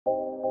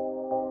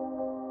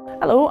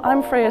Hello,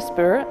 I'm Freya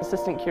Spoor,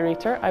 Assistant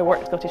Curator. I work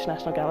at the Scottish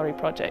National Gallery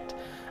project.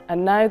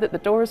 And now that the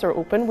doors are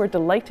open, we're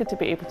delighted to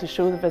be able to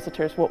show the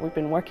visitors what we've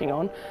been working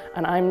on,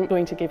 and I'm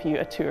going to give you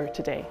a tour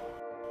today.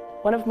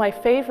 One of my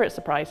favourite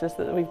surprises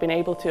that we've been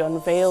able to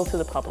unveil to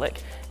the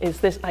public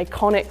is this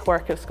iconic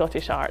work of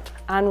Scottish art,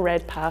 Anne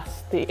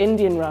Redpath's The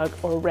Indian Rug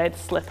or Red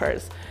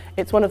Slippers.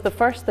 It's one of the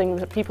first things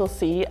that people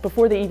see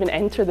before they even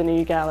enter the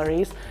new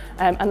galleries,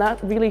 and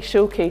that really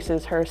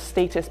showcases her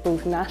status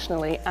both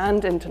nationally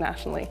and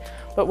internationally.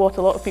 But what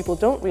a lot of people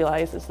don't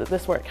realise is that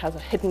this work has a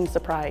hidden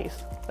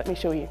surprise. Let me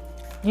show you.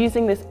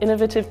 Using this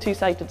innovative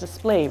two-sided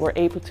display, we're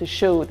able to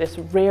show this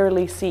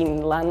rarely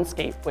seen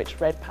landscape which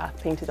Redpath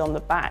painted on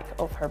the back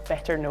of her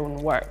better-known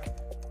work.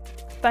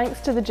 Thanks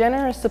to the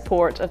generous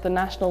support of the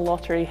National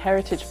Lottery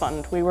Heritage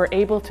Fund, we were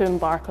able to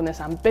embark on this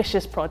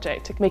ambitious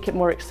project to make it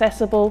more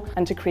accessible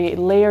and to create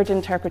layered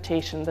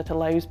interpretation that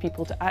allows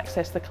people to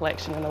access the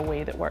collection in a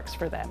way that works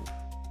for them.